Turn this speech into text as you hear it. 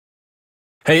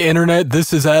Hey Internet,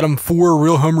 this is Adam for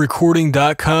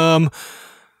RealHomeRecording.com.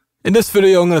 In this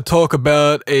video, I'm going to talk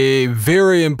about a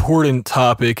very important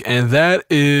topic, and that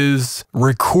is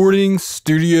recording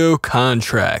studio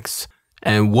contracts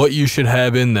and what you should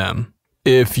have in them.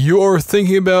 If you are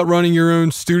thinking about running your own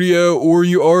studio or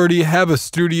you already have a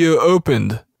studio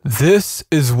opened, this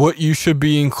is what you should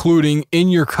be including in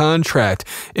your contract.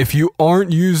 If you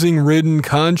aren't using written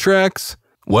contracts,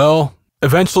 well,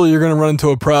 eventually you're going to run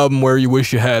into a problem where you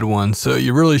wish you had one, so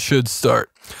you really should start.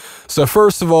 So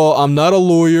first of all, I'm not a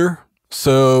lawyer,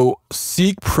 so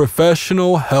seek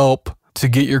professional help to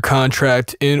get your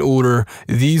contract in order.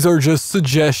 These are just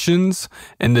suggestions,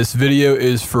 and this video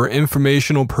is for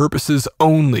informational purposes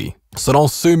only. So don't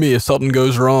sue me if something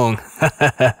goes wrong,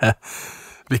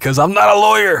 because I'm not a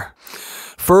lawyer.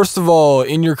 First of all,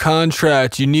 in your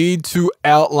contract, you need to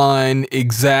outline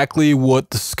exactly what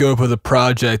the scope of the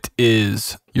project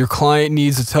is. Your client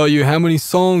needs to tell you how many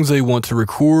songs they want to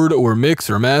record or mix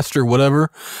or master,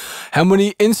 whatever. How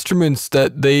many instruments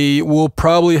that they will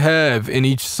probably have in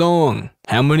each song.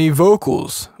 How many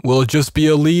vocals? Will it just be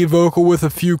a lead vocal with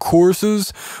a few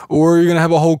choruses, or are you going to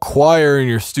have a whole choir in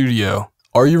your studio?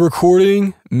 Are you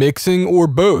recording, mixing, or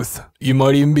both? You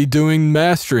might even be doing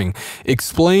mastering.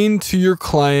 Explain to your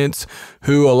clients,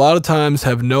 who a lot of times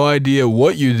have no idea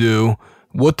what you do,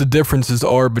 what the differences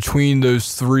are between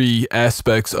those three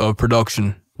aspects of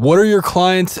production. What are your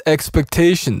clients'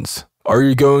 expectations? Are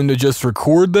you going to just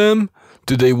record them?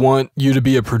 Do they want you to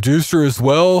be a producer as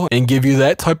well and give you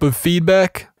that type of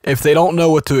feedback? If they don't know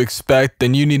what to expect,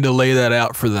 then you need to lay that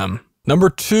out for them. Number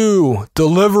 2,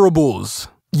 deliverables.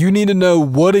 You need to know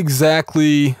what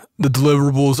exactly the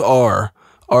deliverables are.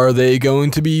 Are they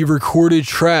going to be recorded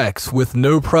tracks with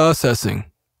no processing?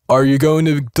 Are you going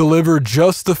to deliver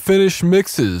just the finished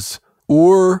mixes?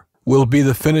 Or will it be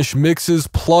the finished mixes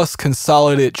plus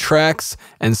consolidated tracks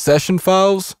and session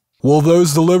files? Will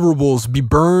those deliverables be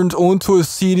burned onto a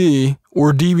CD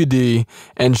or DVD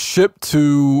and shipped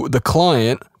to the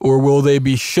client? Or will they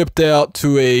be shipped out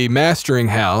to a mastering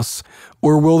house?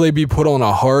 Or will they be put on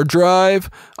a hard drive,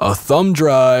 a thumb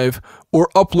drive, or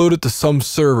uploaded to some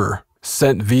server?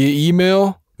 Sent via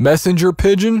email, messenger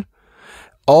pigeon?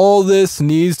 All this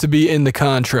needs to be in the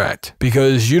contract,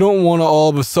 because you don't want to all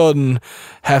of a sudden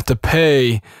have to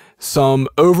pay some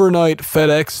overnight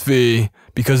FedEx fee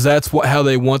because that's how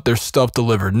they want their stuff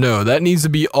delivered. No, that needs to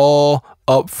be all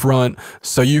up front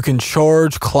so you can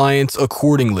charge clients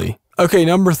accordingly. Okay,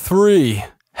 number 3.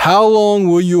 How long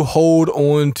will you hold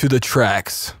on to the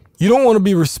tracks? You don't want to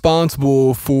be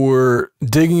responsible for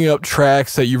digging up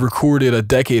tracks that you recorded a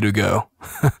decade ago.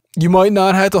 You might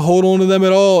not have to hold on to them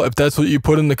at all if that's what you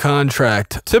put in the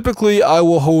contract. Typically, I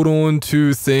will hold on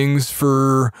to things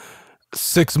for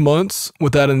 6 months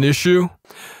without an issue.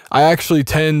 I actually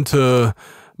tend to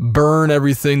burn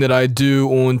everything that I do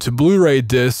onto Blu-ray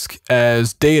disc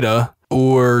as data,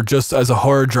 or just as a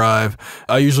hard drive.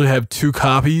 I usually have 2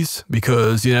 copies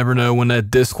because you never know when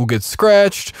that disc will get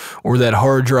scratched or that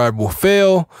hard drive will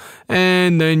fail,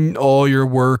 and then all your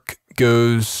work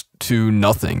goes to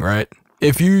nothing, right?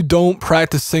 If you don't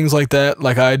practice things like that,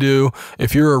 like I do,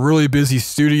 if you're a really busy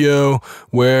studio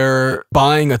where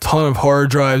buying a ton of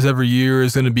hard drives every year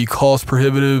is going to be cost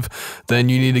prohibitive, then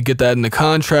you need to get that in the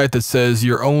contract that says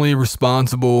you're only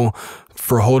responsible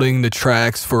for holding the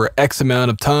tracks for X amount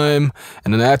of time,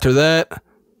 and then after that,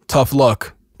 tough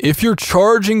luck. If you're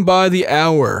charging by the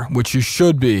hour, which you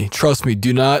should be, trust me,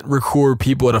 do not record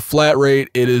people at a flat rate.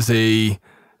 It is a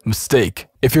mistake.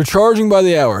 If you're charging by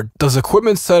the hour, does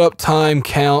equipment setup time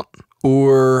count,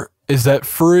 or is that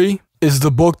free? Is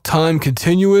the book time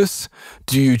continuous?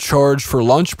 Do you charge for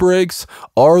lunch breaks?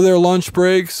 Are there lunch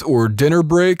breaks or dinner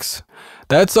breaks?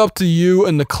 That's up to you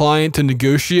and the client to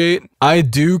negotiate. I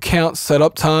do count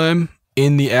setup time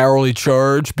in the hourly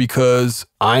charge because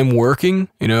I'm working.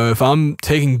 You know, if I'm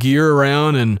taking gear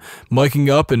around and miking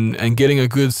up and getting a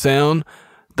good sound,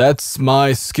 that's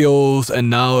my skills and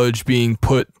knowledge being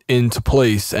put into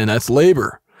place, and that's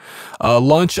labor.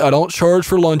 Lunch, I don't charge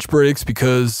for lunch breaks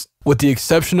because, with the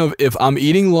exception of if I'm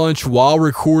eating lunch while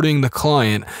recording the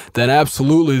client, then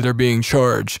absolutely they're being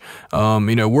charged.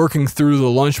 You know, working through the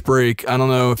lunch break, I don't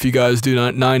know if you guys do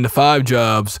 9-to-5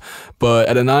 jobs, but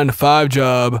at a 9-to-5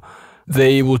 job,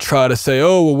 they will try to say,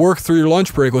 oh, we'll work through your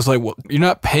lunch break. It's like, well, you're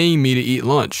not paying me to eat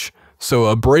lunch. So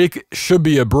a break should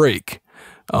be a break.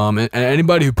 And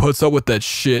anybody who puts up with that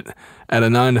shit at a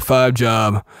 9-to-5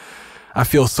 job, I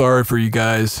feel sorry for you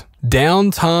guys.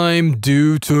 Downtime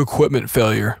due to equipment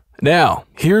failure. Now,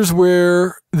 here's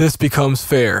where this becomes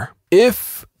fair.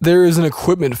 If there is an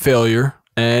equipment failure,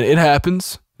 and it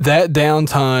happens, that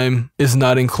downtime is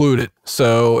not included.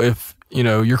 So if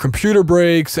your computer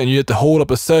breaks and you have to hold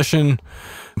up a session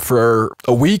for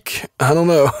a week, I don't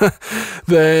know,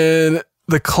 then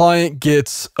the client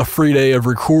gets a free day of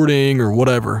recording or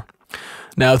whatever.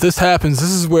 Now, if this happens,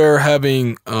 this is where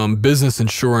having business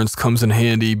insurance comes in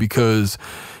handy, because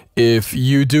if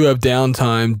you do have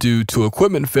downtime due to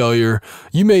equipment failure,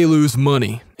 you may lose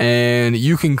money, and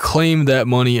you can claim that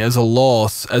money as a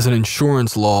loss, as an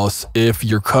insurance loss, if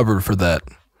you're covered for that.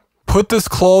 Put this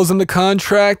clause in the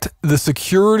contract: the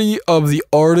security of the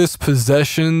artist's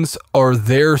possessions are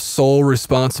their sole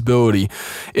responsibility.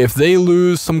 If they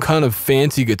lose some kind of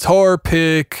fancy guitar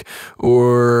pick,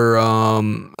 or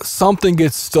something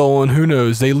gets stolen, who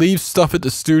knows? They leave stuff at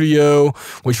the studio,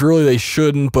 which really they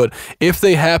shouldn't, but if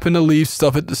they happen to leave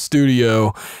stuff at the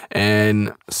studio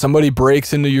and somebody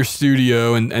breaks into your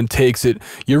studio and takes it,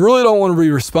 you really don't want to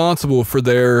be responsible for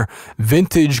their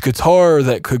vintage guitar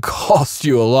that could cost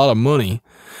you a lot of money.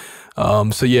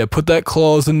 So yeah, put that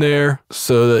clause in there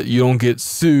so that you don't get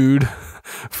sued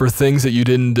for things that you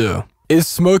didn't do. Is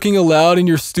smoking allowed in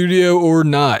your studio or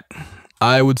not?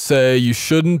 I would say you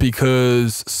shouldn't,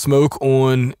 because smoke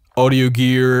on audio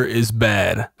gear is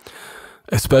bad,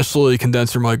 especially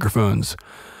condenser microphones.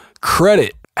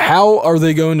 Credit. How are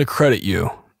they going to credit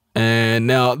you? And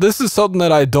now, this is something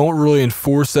that I don't really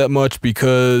enforce that much,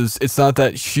 because it's not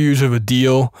that huge of a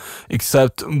deal,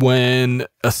 except when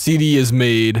a CD is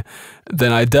made,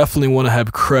 then I definitely want to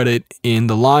have credit in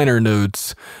the liner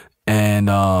notes.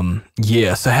 And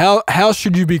yeah, so how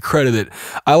should you be credited?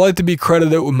 I like to be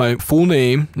credited with my full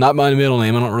name, not my middle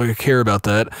name. I don't really care about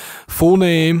that. Full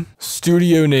name,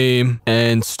 studio name,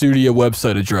 and studio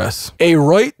website address. A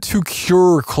right to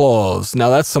cure clause. Now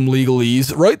that's some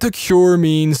legalese. Right to cure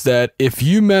means that if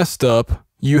you messed up,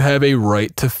 you have a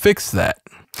right to fix that.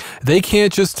 They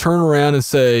can't just turn around and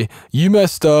say, you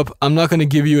messed up, I'm not going to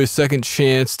give you a second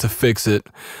chance to fix it.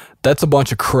 That's a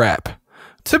bunch of crap.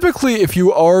 Typically, if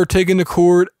you are taken to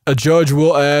court, a judge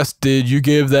will ask, did you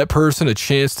give that person a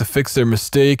chance to fix their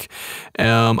mistake?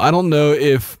 I don't know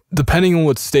if, depending on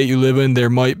what state you live in,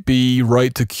 there might be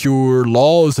right to cure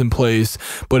laws in place,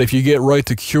 but if you get right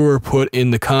to cure put in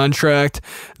the contract,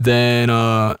 then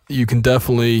you can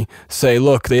definitely say,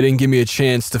 look, they didn't give me a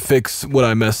chance to fix what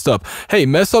I messed up. Hey,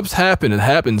 mess ups happen. It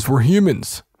happens. We're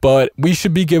humans. But we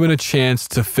should be given a chance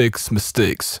to fix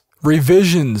mistakes.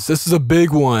 Revisions. This is a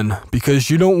big one, because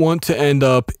you don't want to end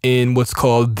up in what's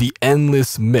called the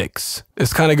endless mix.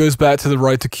 This kind of goes back to the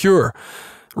right to cure.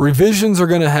 Revisions are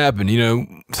going to happen.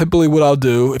 Typically what I'll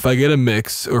do, if I get a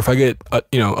mix, or if I get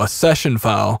a session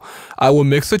file, I will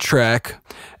mix a track.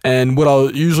 And what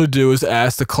I'll usually do is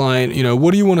ask the client,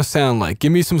 what do you want to sound like?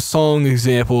 Give me some song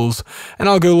examples, and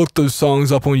I'll go look those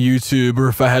songs up on YouTube, or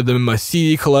if I had them in my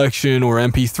CD collection or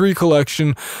MP3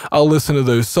 collection, I'll listen to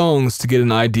those songs to get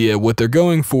an idea what they're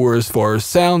going for as far as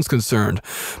sound's concerned.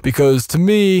 Because to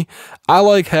me, I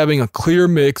like having a clear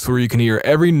mix where you can hear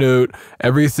every note,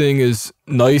 everything is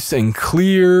nice and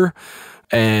clear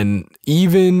and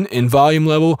even in volume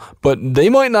level, but they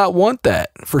might not want that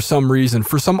for some reason.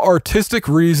 For some artistic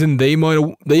reason, they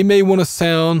may want to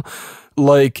sound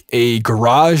like a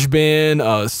garage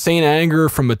band. Saint Anger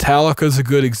from Metallica is a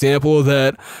good example of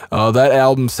that. That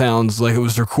album sounds like it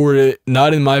was recorded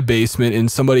not in my basement, in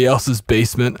somebody else's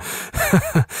basement.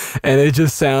 And it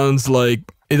just sounds like,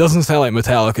 it doesn't sound like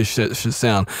Metallica should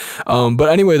sound. But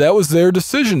anyway, that was their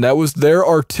decision. That was their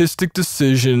artistic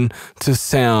decision to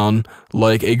sound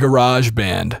like a garage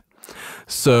band.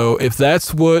 So if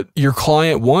that's what your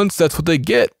client wants, that's what they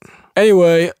get.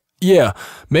 Anyway, yeah,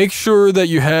 make sure that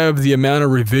you have the amount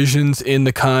of revisions in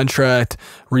the contract.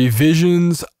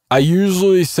 Revisions, I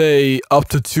usually say up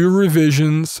to 2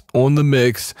 revisions on the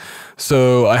mix.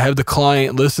 So I have the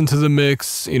client listen to the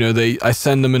mix, I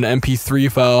send them an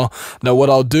MP3 file. Now what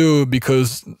I'll do,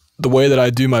 because the way that I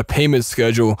do my payment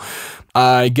schedule,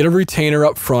 I get a retainer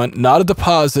up front, not a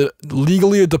deposit.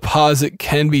 Legally, a deposit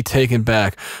can be taken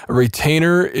back. A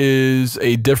retainer is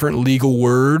a different legal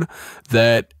word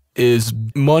that is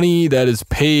money that is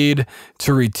paid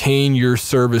to retain your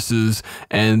services,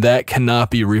 and that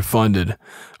cannot be refunded.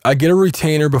 I get a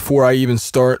retainer before I even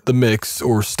start the mix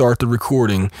or start the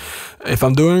recording. If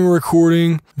I'm doing a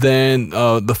recording, then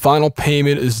the final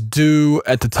payment is due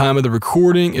at the time of the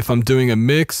recording. If I'm doing a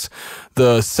mix,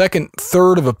 the second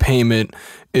third of a payment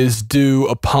is due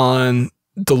upon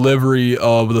delivery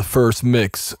of the first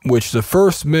mix, which the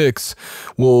first mix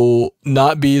will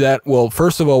not be that well.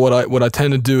 First of all, what I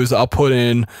tend to do is I'll put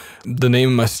in the name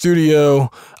of my studio.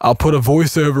 I'll put a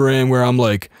voiceover in where I'm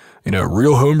like,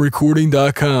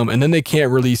 realhomerecording.com, and then they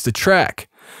can't release the track.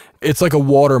 It's like a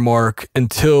watermark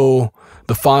until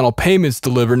the final payment's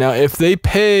delivered. Now, if they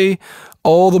pay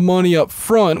all the money up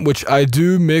front, which I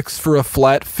do mix for a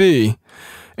flat fee,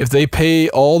 if they pay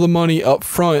all the money up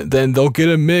front, then they'll get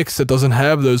a mix that doesn't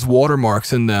have those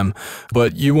watermarks in them.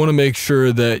 But you want to make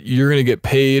sure that you're going to get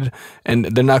paid, and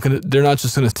they're not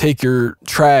just going to take your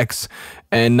tracks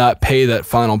and not pay that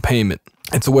final payment.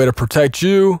 It's a way to protect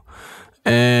you,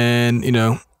 and you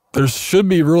know, there should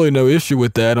be really no issue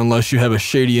with that unless you have a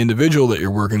shady individual that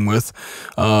you're working with,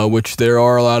 which there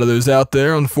are a lot of those out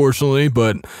there, unfortunately.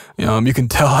 But you can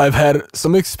tell I've had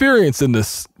some experience in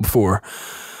this before.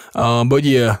 But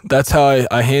yeah, that's how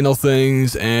I handle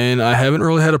things, and I haven't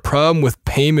really had a problem with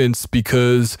payments,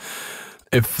 because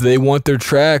if they want their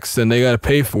tracks, then they got to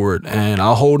pay for it, and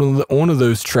I'll hold on to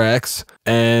those tracks,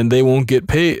 and they won't get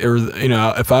paid. Or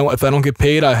if I don't get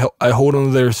paid, I hold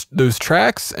on to those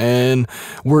tracks, and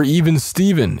we're even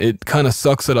Steven. It kind of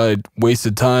sucks that I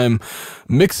wasted time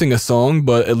mixing a song,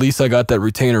 but at least I got that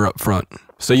retainer up front.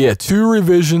 So yeah, 2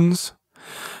 revisions.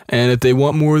 And if they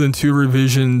want more than 2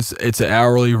 revisions, it's an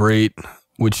hourly rate,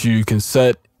 which you can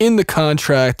set in the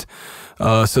contract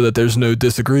so that there's no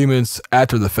disagreements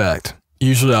after the fact.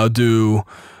 Usually I'll do,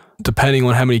 depending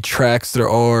on how many tracks there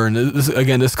are, and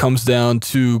this comes down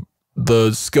to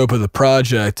the scope of the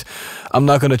project. I'm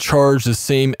not going to charge the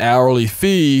same hourly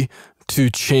fee to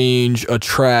change a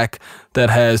track that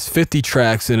has 50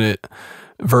 tracks in it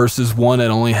versus one that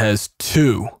only has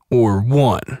 2 or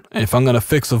 1. And if I'm going to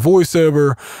fix a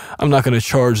voiceover, I'm not going to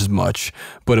charge as much.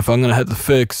 But if I'm going to have to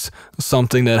fix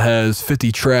something that has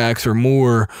 50 tracks or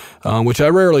more, which I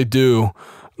rarely do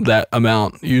that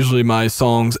amount, usually my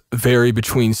songs vary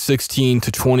between 16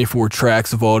 to 24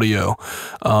 tracks of audio,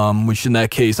 which in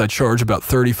that case I charge about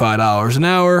 $35 an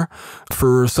hour.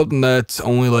 For something that's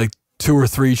only like 2 or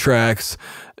 3 tracks,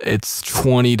 it's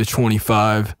 20 to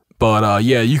 25. But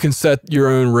yeah, you can set your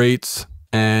own rates,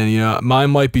 and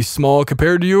mine might be small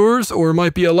compared to yours, or it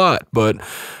might be a lot. But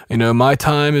my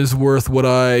time is worth what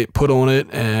I put on it,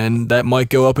 and that might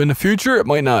go up in the future. It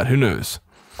might not. Who knows?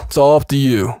 It's all up to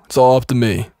you. It's all up to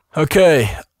me.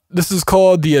 Okay, this is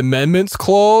called the amendments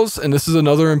clause, and this is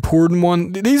another important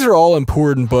one. These are all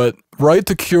important, but right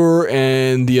to cure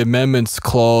and the amendments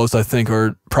clause, I think,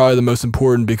 are probably the most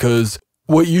important, because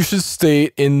what you should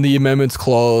state in the amendments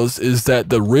clause is that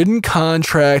the written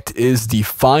contract is the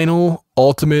final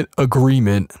ultimate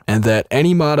agreement, and that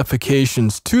any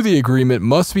modifications to the agreement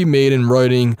must be made in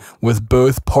writing with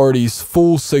both parties'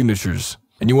 full signatures.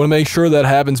 And you want to make sure that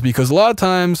happens, because a lot of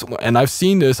times, and I've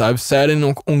seen this, I've sat in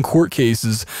on court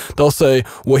cases, they'll say,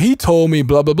 well, he told me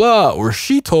blah, blah, blah, or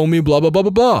she told me blah, blah, blah, blah,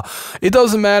 blah. It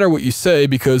doesn't matter what you say,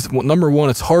 because number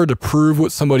one, it's hard to prove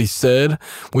what somebody said,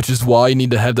 which is why you need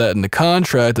to have that in the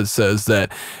contract that says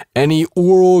that any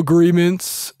oral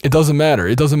agreements, it doesn't matter.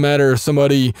 It doesn't matter if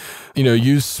somebody,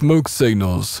 used smoke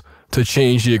signals to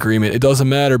change the agreement. It doesn't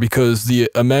matter, because the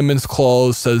amendments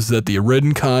clause says that the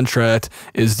written contract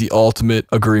is the ultimate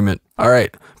agreement. All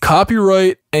right,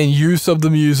 copyright and use of the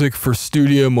music for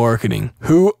studio marketing.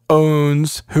 Who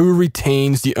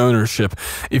retains the ownership?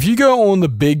 If you go on the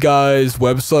big guys'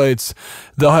 websites,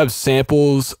 they'll have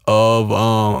samples of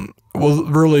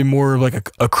really more of like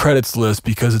a credits list,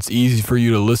 because it's easy for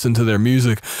you to listen to their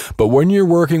music. But when you're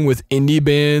working with indie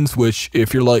bands, which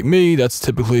if you're like me, that's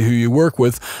typically who you work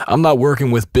with. I'm not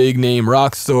working with big name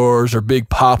rock stars or big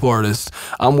pop artists.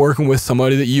 I'm working with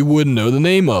somebody that you wouldn't know the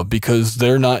name of, because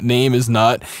their name is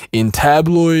not in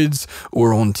tabloids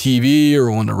or on TV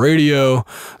or on the radio.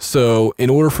 So in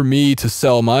order for me to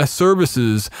sell my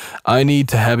services, I need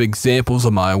to have examples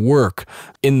of my work.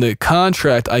 In the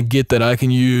contract, I get that I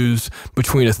can use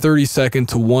between a 30-second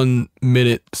to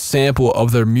 1-minute sample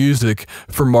of their music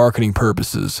for marketing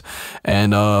purposes.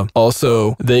 And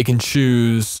also, they can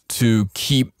choose to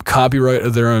keep copyright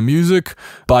of their own music.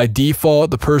 By default,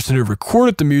 the person who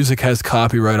recorded the music has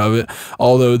copyright of it.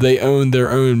 Although they own their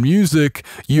own music,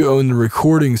 you own the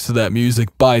recordings to that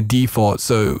music by default.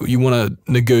 So you want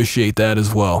to negotiate that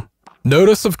as well.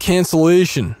 Notice of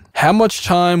cancellation. How much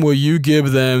time will you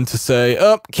give them to say,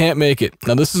 oh, can't make it?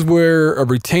 Now, this is where a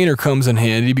retainer comes in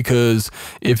handy, because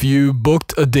if you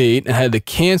booked a date and had to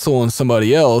cancel on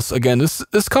somebody else, again,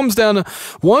 this comes down to,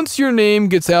 once your name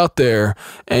gets out there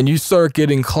and you start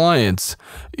getting clients,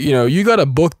 you got to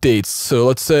book dates. So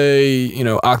let's say,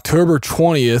 October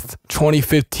 20th,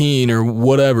 2015 or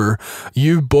whatever,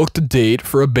 you booked a date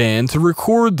for a band to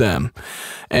record them.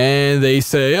 And they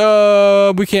say,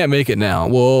 oh, we can't make it now.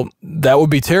 Well, that would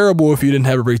be terrible if you didn't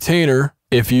have a retainer.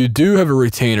 If you do have a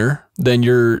retainer, then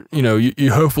you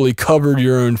hopefully covered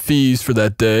your own fees for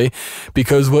that day.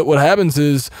 Because what happens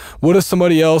is, what if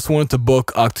somebody else wanted to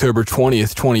book October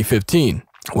 20th, 2015?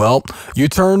 Well, you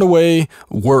turned away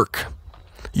work.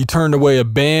 you turned away a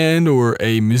band or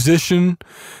a musician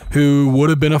who would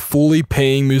have been a fully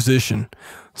paying musician.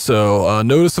 So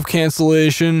notice of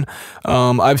cancellation,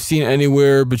 I've seen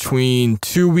anywhere between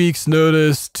 2 weeks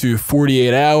notice to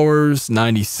 48 hours,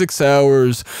 96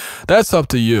 hours. That's up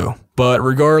to you. But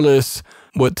regardless,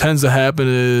 what tends to happen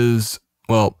is,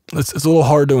 well, it's a little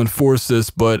hard to enforce this,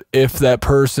 but if that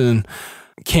person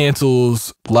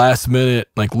cancels last minute,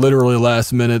 like literally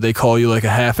last minute, they call you like a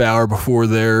half hour before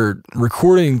their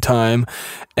recording time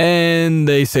and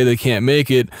they say they can't make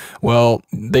it, well,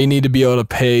 they need to be able to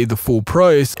pay the full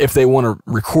price if they want to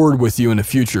record with you in the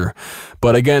future.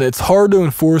 But again, it's hard to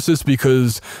enforce this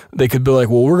because they could be like,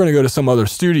 well, we're going to go to some other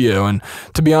studio. And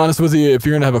to be honest with you, if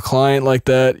you're going to have a client like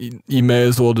that, you may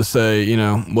as well just say, you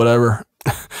know, whatever.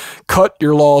 Cut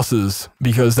your losses,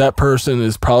 because that person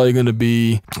is probably going to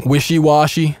be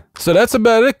wishy-washy. So that's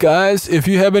about it, guys. If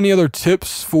you have any other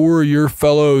tips for your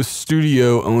fellow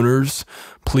studio owners,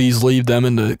 please leave them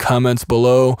in the comments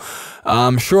below.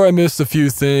 I'm sure I missed a few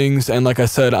things, and like I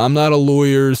said, I'm not a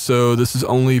lawyer, so this is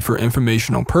only for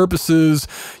informational purposes.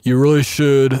 You really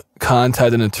should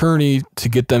contact an attorney to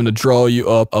get them to draw you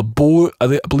up I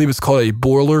believe it's called a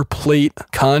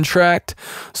boilerplate contract,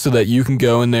 so that you can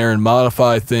go in there and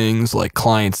modify things like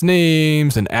clients'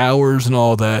 names and hours and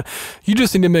all that. You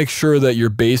just need to make sure that your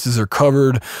bases are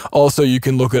covered. Also, you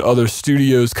can look at other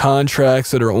studios' contracts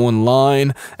that are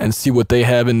online and see what they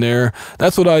have in there.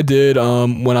 That's what I did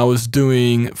when I was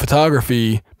doing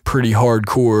photography pretty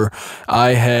hardcore.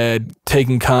 I had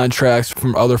taken contracts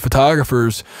from other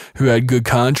photographers who had good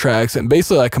contracts, and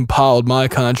basically I compiled my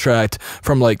contract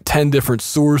from like 10 different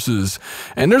sources,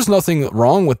 and there's nothing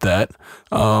wrong with that.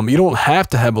 You don't have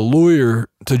to have a lawyer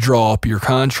to draw up your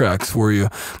contracts for you.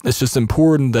 It's just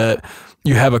important that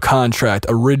you have a contract,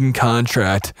 a written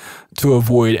contract, to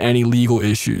avoid any legal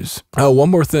issues. Oh,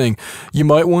 one more thing. You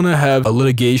might want to have a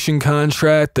litigation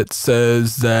contract that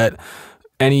says that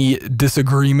any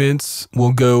disagreements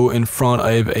will go in front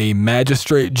of a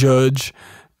magistrate judge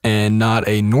and not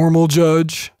a normal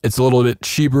judge. It's a little bit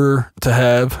cheaper to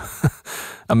have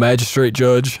a magistrate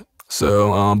judge.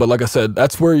 So, but like I said,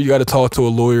 that's where you got to talk to a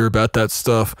lawyer about that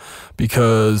stuff,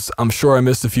 because I'm sure I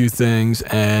missed a few things,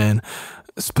 and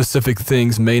specific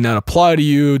things may not apply to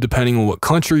you depending on what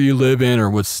country you live in or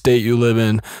what state you live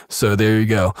in. So there you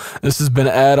go. This has been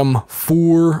Adam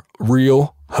for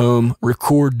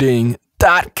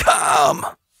RealHomeRecording.com.